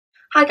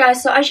Hi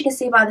guys, so as you can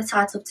see by the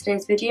title of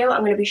today's video, I'm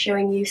going to be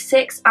showing you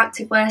 6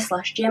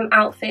 activewear / gym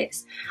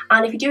outfits,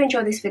 and if you do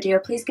enjoy this video,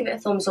 please give it a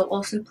thumbs up.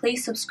 Also,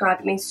 please subscribe,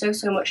 it means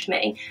so much to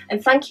me,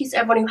 and thank you to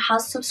everyone who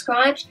has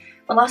subscribed.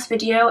 My last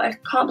video, I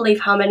can't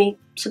believe how many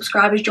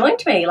subscribers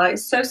joined me, like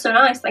it's so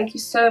nice, thank you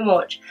so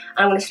much.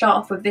 And I'm going to start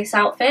off with this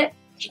outfit.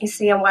 As you can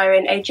see, I'm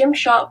wearing a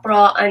GYMSHARK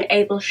bra and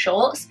Able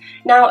shorts.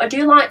 Now, I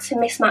do like to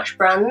mismatch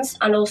brands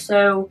and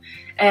also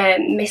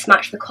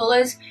mismatch the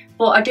colours,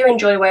 but I do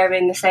enjoy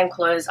wearing the same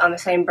colours and the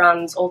same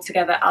brands all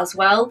together as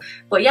well.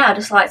 But yeah, I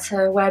just like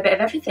to wear a bit of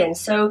everything.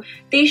 So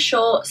these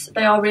shorts,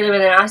 they are really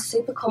nice,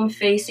 super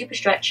comfy, super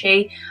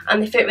stretchy,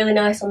 and they fit really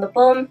nice on the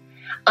bum.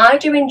 I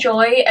do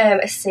enjoy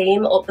a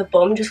seam up the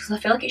bum just because I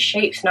feel like it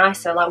shapes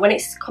nicer. Like when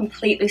it's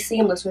completely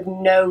seamless with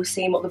no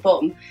seam up the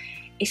bum,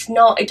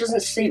 it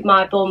doesn't suit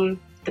my bum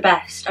the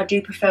best. I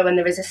do prefer when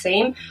there is a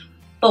seam,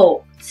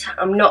 but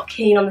I'm not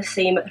keen on the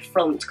seam at the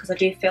front because I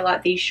do feel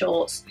like these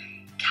shorts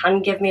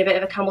can give me a bit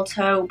of a camel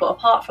toe. But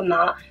apart from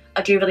that,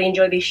 I do really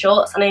enjoy these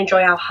shorts and I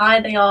enjoy how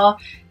high they are.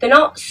 They're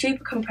not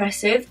super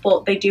compressive,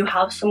 but they do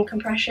have some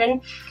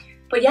compression.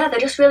 But yeah, they're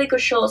just really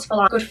good shorts for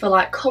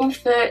like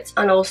comfort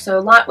and also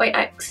lightweight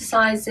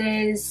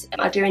exercises.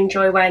 I do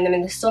enjoy wearing them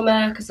in the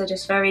summer because they're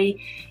just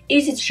very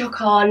easy to chuck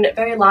on,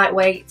 very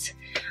lightweight.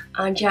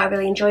 And yeah, I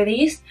really enjoy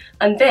these.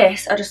 And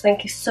this I just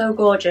think is so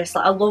gorgeous.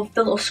 Like I love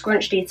the little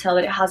scrunch detail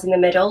that it has in the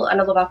middle, and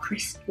I love how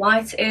crisp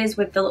white it is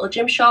with the little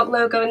GYMSHARK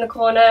logo in the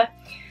corner.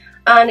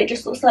 And it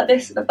just looks like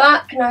this at the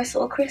back, nice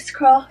little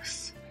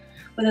crisscross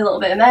with a little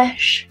bit of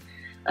mesh.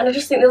 And I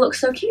just think they look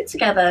so cute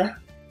together.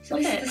 So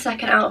this is the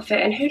second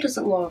outfit, and who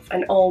doesn't love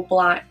an all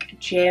black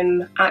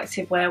gym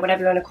activewear,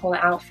 whatever you want to call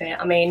it, outfit?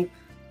 I mean,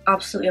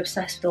 absolutely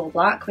obsessed with all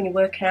black when you're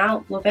working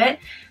out, love it.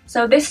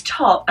 So this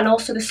top and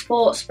also the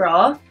sports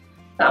bra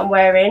that I'm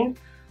wearing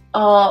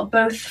are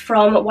both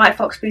from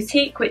WHITEFOX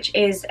Boutique, which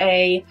is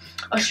a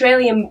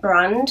Australian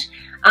brand,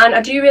 and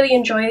I do really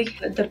enjoy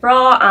the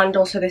bra and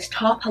also this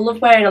top. I love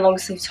wearing a long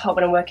sleeve top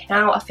when I'm working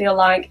out. I feel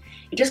like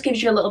it just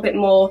gives you a little bit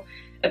more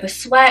of a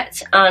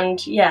sweat,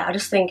 and yeah, I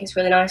just think it's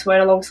really nice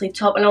wearing a long sleeve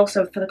top. And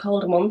also for the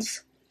colder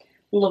months,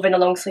 loving a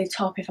long sleeve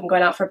top if I'm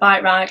going out for a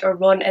bike ride or a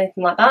run,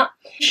 anything like that.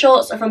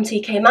 Shorts are from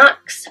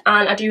TKMAXX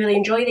and I do really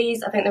enjoy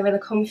these. I think they're really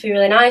comfy,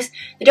 really nice.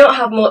 They don't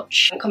have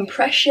much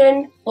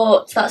compression,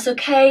 but that's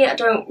okay. I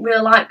don't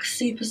really like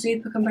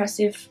super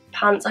compressive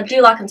pants. I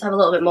do like them to have a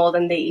little bit more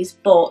than these,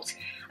 but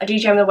I do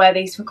generally wear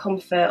these for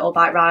comfort or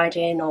bike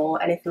riding or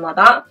anything like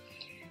that.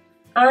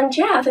 And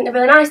yeah, I think they're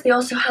really nice. They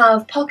also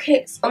have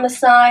pockets on the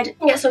side. You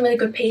can get some really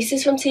good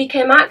pieces from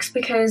TKMAXX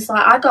because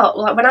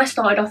when I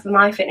started off with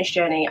my fitness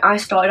journey, I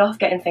started off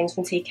getting things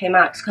from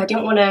TKMAXX because I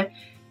didn't want to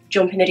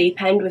jump in the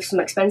deep end with some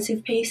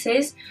expensive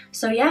pieces.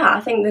 So yeah, I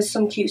think there's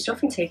some cute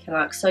stuff in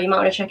TKMAXX, so you might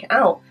want to check it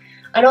out.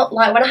 I know,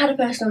 like when I had a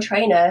personal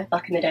trainer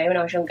back in the day when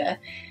I was younger,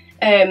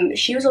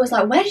 she was always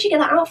like, "Where did you get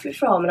that outfit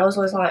from?" And I was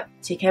always like,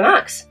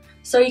 "TKMAXX."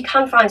 So you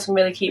can find some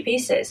really cute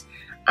pieces.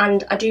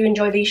 And I do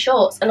enjoy these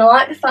shorts, and I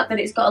like the fact that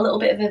it's got a little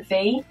bit of a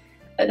V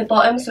at the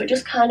bottom, so it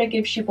just kind of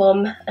gives your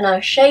bum a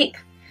nice shape.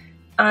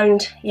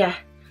 And yeah,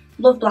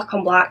 love black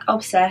on black,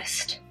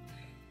 obsessed.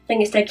 I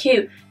think it's dead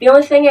cute. The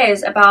only thing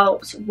is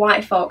about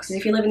WHITEFOX is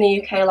if you live in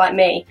the UK like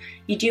me,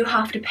 you do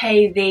have to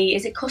pay the,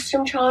 is it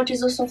custom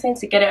charges or something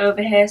to get it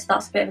over here, so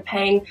that's a bit of a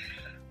pain.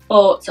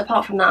 But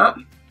apart from that,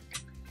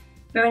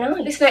 very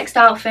nice. This next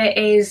outfit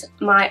is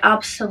my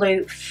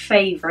absolute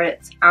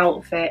favourite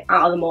outfit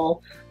out of them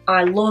all.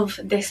 I love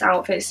this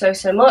outfit so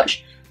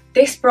much.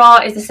 This bra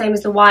is the same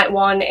as the white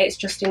one, it's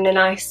just in a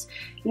nice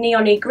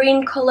neon-y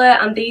green colour,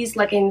 and these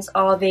leggings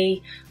are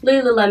the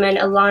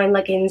LULULEMON Align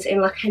leggings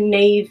in like a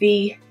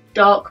navy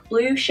dark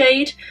blue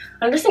shade.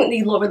 And I just think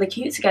these look really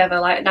cute together,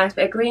 like a nice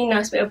bit of green,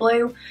 nice bit of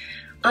blue.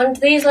 And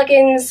these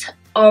leggings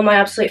are my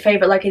absolute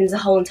favourite leggings in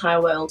the whole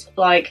entire world.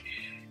 Like,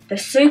 they're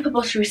super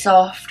buttery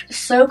soft,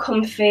 so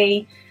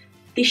comfy,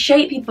 they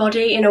shape your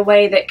body in a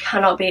way that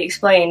cannot be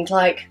explained.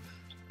 Like,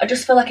 I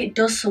just feel like it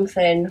does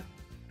something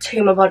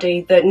to my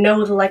body that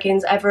no other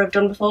leggings ever have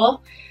done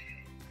before.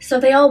 So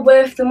they are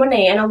worth the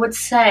money, and I would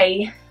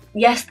say,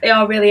 yes, they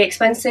are really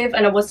expensive,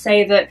 and I would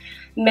say that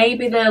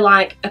maybe they're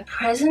like a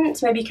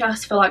present. Maybe you can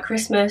ask for like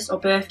Christmas or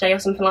birthday or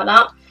something like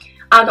that.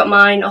 I got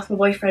mine off my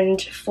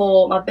boyfriend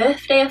for my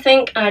birthday, I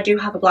think, and I do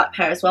have a black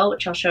pair as well,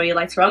 which I'll show you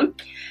later on.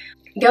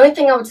 The only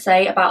thing I would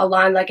say about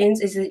Align leggings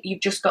is that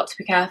you've just got to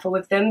be careful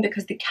with them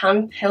because they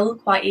can pill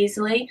quite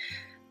easily.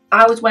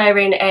 I was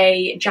wearing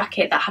a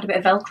jacket that had a bit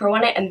of Velcro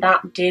on it, and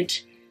that did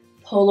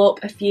pull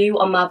up a few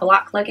on my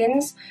black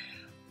leggings.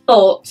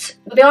 But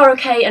they are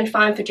okay and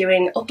fine for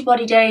doing upper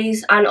body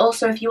days, and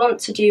also if you want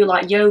to do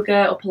like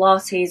yoga or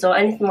Pilates or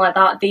anything like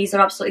that, these are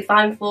absolutely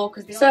fine for.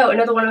 So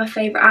another one of my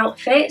favourite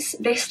outfits,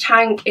 this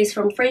tank is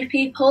from Free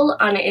People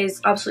and it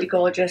is absolutely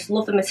gorgeous.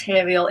 Love the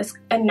material. It's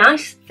a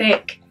nice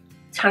thick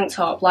tank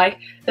top. Like,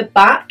 the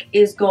back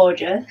is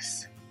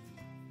gorgeous.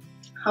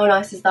 How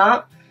nice is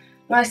that?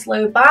 Nice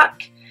low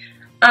back.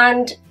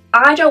 And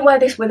I don't wear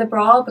this with a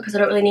bra because I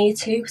don't really need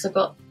to, because I've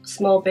got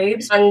small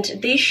boobs. And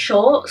these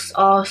shorts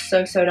are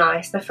so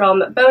nice. They're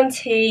from Bone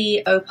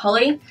Tea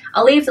Poly.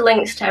 I'll leave the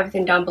links to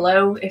everything down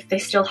below if they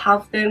still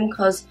have them,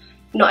 because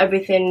not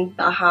everything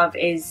that I have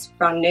is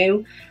brand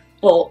new,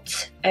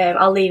 but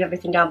I'll leave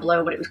everything down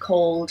below, what it was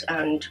called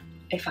and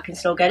if I can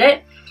still get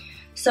it.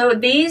 So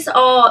these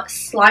are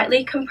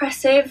slightly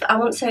compressive. I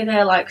won't say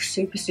they're like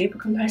super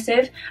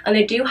compressive, and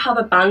they do have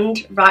a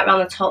band right around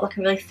the top, like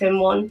a really thin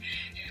one.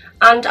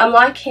 And I'm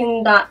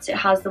liking that it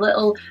has the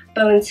little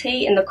bone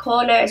tee in the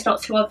corner. It's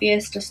not too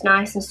obvious, just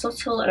nice and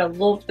subtle, and I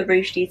love the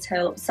ruche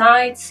detail up the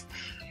sides.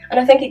 And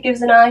I think it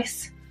gives a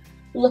nice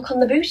look on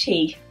the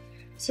booty.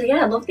 So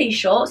yeah, I love these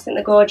shorts, I think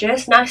they're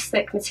gorgeous. Nice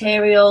thick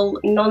material,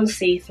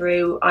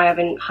 non-see-through. I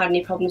haven't had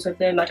any problems with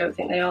them, I don't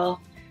think they are.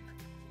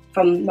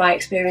 From my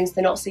experience,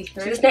 they're not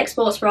see-through. So this next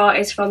sports bra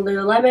is from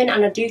LULULEMON,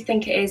 and I do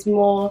think it is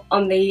more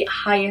on the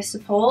higher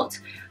support,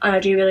 and I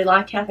do really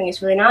like it. I think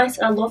it's really nice,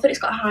 and I love that it's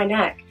got a high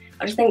neck.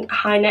 I just think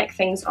high neck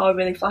things are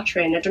really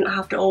flattering. I don't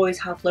have to always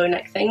have low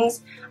neck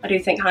things. I do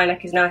think high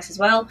neck is nice as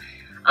well.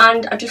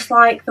 And I just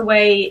like the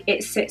way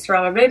it sits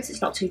around my ribs,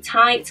 it's not too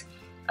tight.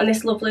 And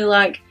this lovely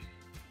like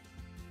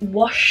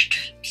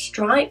washed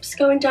stripes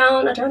going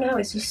down, I don't know,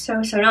 it's just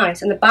so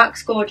nice. And the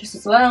back's gorgeous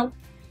as well.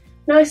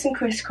 Nice and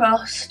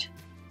crisscrossed.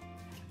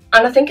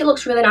 And I think it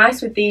looks really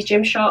nice with these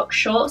GYMSHARK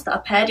shorts that I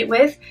paired it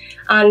with.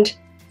 And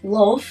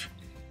love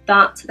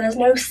that there's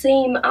no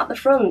seam at the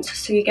front,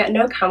 so you get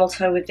no camel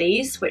toe with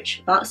these,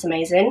 which that's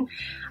amazing.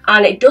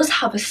 And it does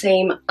have a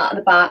seam at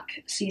the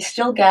back, so you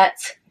still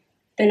get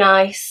the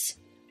nice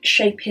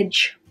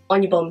shapage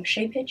on your bum.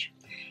 Shapage?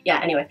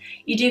 Yeah, anyway,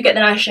 you do get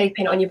the nice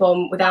shaping on your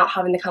bum without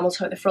having the camel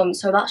toe at the front,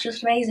 so that's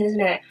just amazing,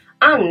 isn't it?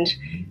 And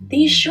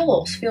these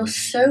shorts feel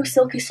so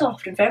silky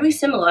soft, very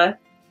similar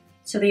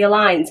to the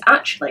Aligns.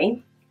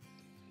 Actually,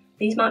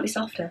 these might be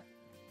softer.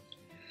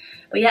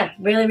 But yeah,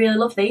 really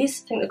love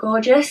these. I think they're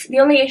gorgeous. The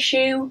only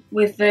issue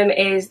with them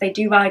is they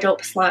do ride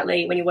up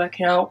slightly when you're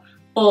working out,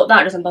 but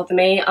that doesn't bother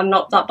me. I'm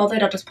not that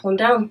bothered, I just pull them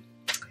down.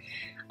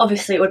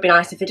 Obviously it would be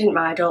nice if they didn't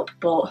ride up,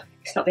 but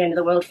it's not the end of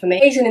the world for me.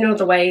 Amazing in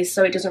other ways,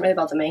 so it doesn't really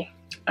bother me.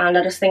 And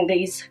I just think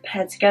these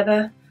paired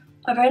together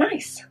are very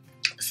nice.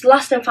 So the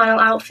last and final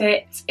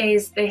outfit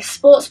is this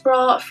sports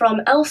bra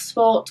from Elle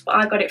Sport, but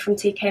I got it from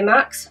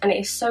TKMAXX, and it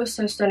is so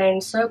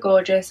stunning, so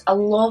gorgeous. I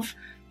love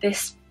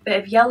this bit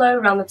of yellow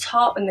around the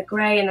top and the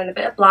grey and then a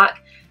bit of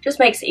black. Just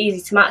makes it easy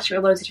to match it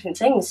with loads of different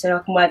things. So I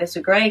can wear this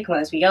with grey, I can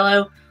wear this with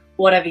yellow,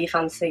 whatever you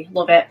fancy.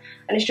 Love it.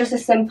 And it's just a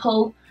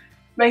simple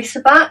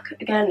racer back.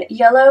 Again,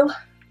 yellow.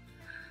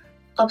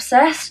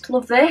 Obsessed.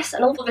 Love this.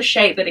 And I love the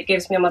shape that it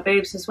gives me on my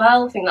boobs as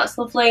well. I think that's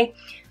lovely.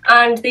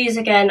 And these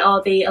again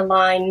are the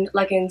Align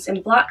leggings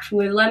in black from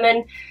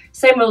LULULEMON.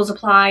 Same rules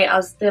apply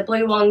as the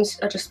blue ones.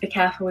 Just be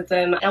careful with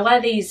them. I wear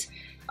these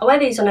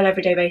on an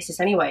everyday basis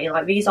anyway.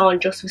 Like, these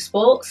aren't just for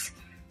sports.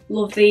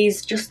 Love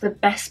these, just the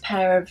best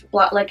pair of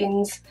black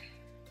leggings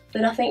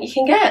that I think you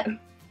can get.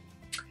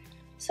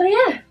 So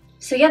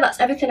yeah,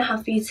 that's everything I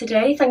have for you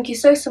today. Thank you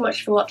so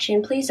much for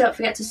watching. Please don't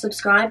forget to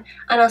subscribe,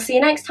 and I'll see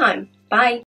you next time. Bye.